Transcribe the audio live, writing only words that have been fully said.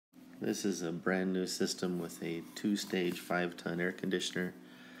This is a brand new system with a 2-stage 5-ton air conditioner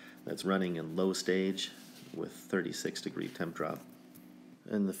that's running in low stage with 36-degree temp drop.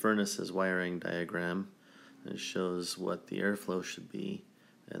 And the furnace's wiring diagram shows what the airflow should be,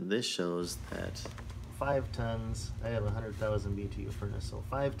 and this shows that 5 tons, I have a 100,000 BTU furnace, so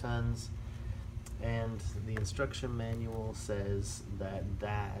 5 tons, and the instruction manual says that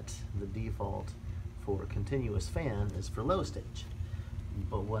the default for continuous fan is for low stage.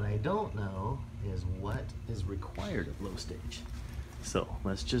 But what I don't know is what is required of low stage. So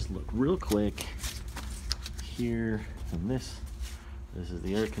let's just look real quick here in this is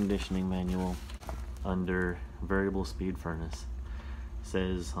the air conditioning manual under variable speed furnace. It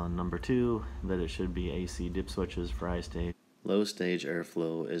says on number 2 that it should be AC dip switches for high stage. Low stage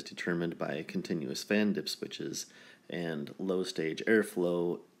airflow is determined by continuous fan dip switches, and low stage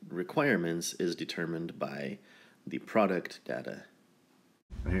airflow requirements is determined by the product data.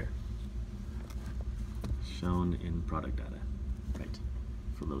 Right here. Shown in product data. Right.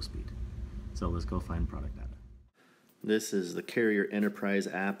 For low speed. So let's go find product data. This is the Carrier Enterprise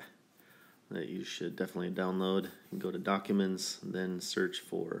app that you should definitely download. You go to Documents, then search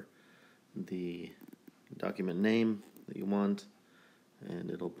for the document name that you want,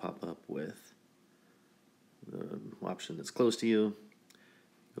 and it'll pop up with the option that's close to you.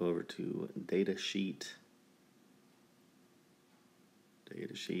 Go over to datasheet.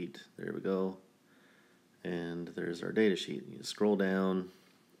 Datasheet, there we go. And there's our datasheet. You scroll down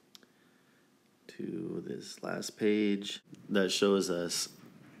to this last page that shows us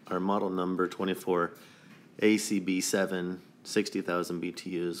our model number 24 ACB7 60,000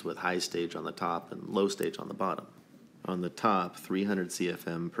 BTUs with high stage on the top and low stage on the bottom. On the top, 300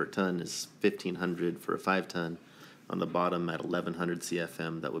 CFM per ton is 1,500 for a 5-ton. On the bottom at 1,100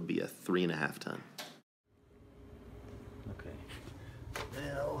 CFM, that would be a 3.5 ton. Okay,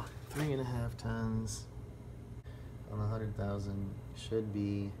 now 3.5 tons on 100,000 should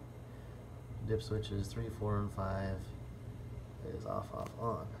be dip switches 3, 4, and 5 is off,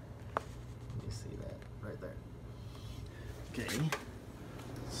 on. Let me see that right there. Okay,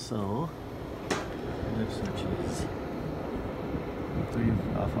 so dip switches 3,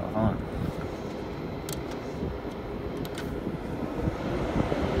 off, on.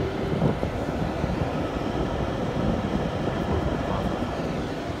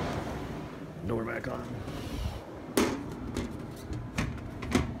 Door back on.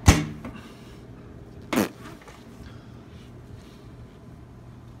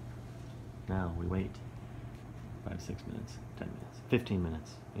 Now we wait 5, 6 minutes, 10 minutes, 15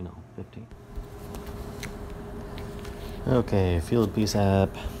 minutes, 15. Okay, fieldpiece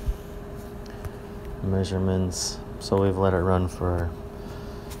app, measurements. So we've let it run for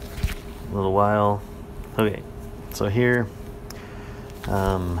a little while. Okay, so here,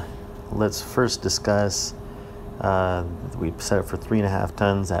 let's first discuss, we set it for 3.5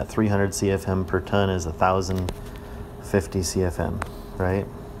 tons at 300 CFM per ton is 1,050 CFM, right?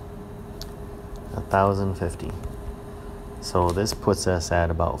 1,050. So this puts us at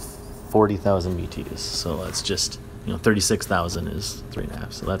about 40,000 BTUs. So that's just, 36,000 is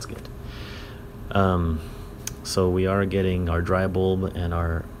 3.5. So that's good. So we are getting our dry bulb, and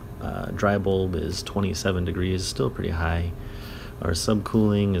our dry bulb is 27 degrees, still pretty high. Our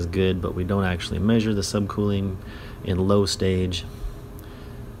subcooling is good, but we don't actually measure the subcooling in low stage.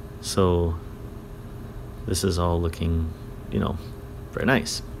 So this is all looking, very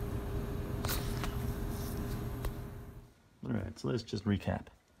nice. All right, so let's just recap.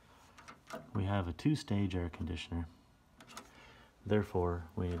 We have a 2-stage air conditioner. Therefore,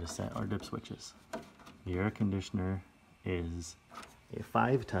 we need to set our dip switches. The air conditioner is a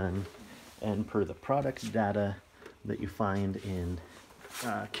 5-ton, and per the product data that you find in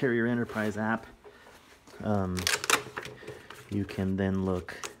Carrier Enterprise app, you can then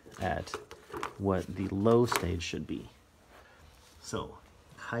look at what the low stage should be. So,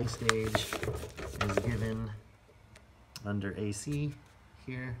 high stage is given under AC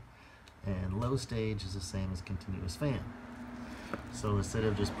here, and low stage is the same as continuous fan. So instead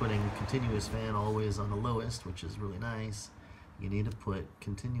of just putting continuous fan always on the lowest, which is really nice, you need to put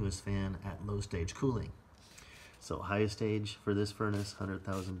continuous fan at low stage cooling. So high stage for this furnace,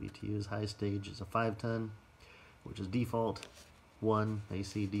 100,000 BTUs. High stage is a 5-ton, which is default. 1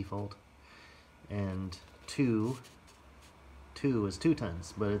 AC default, and 2 is 2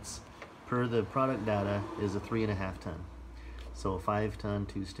 tons, but it's per the product data is a 3.5 ton. So a 5-ton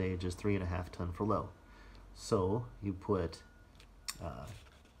 2-stage is 3.5 ton for low. So you put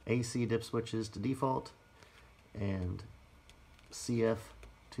AC dip switches to default and CF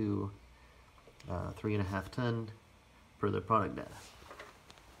to 3.5 ton per the product data.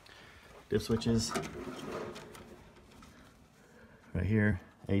 diff switches. Right here,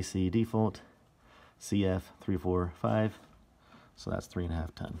 AC default, CF 345, so that's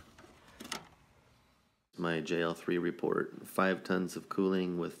 3.5 ton. My JL3 report, 5 tons of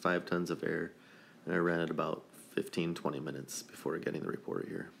cooling with 5 tons of air, and I ran it about 15-20 minutes before getting the report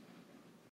here.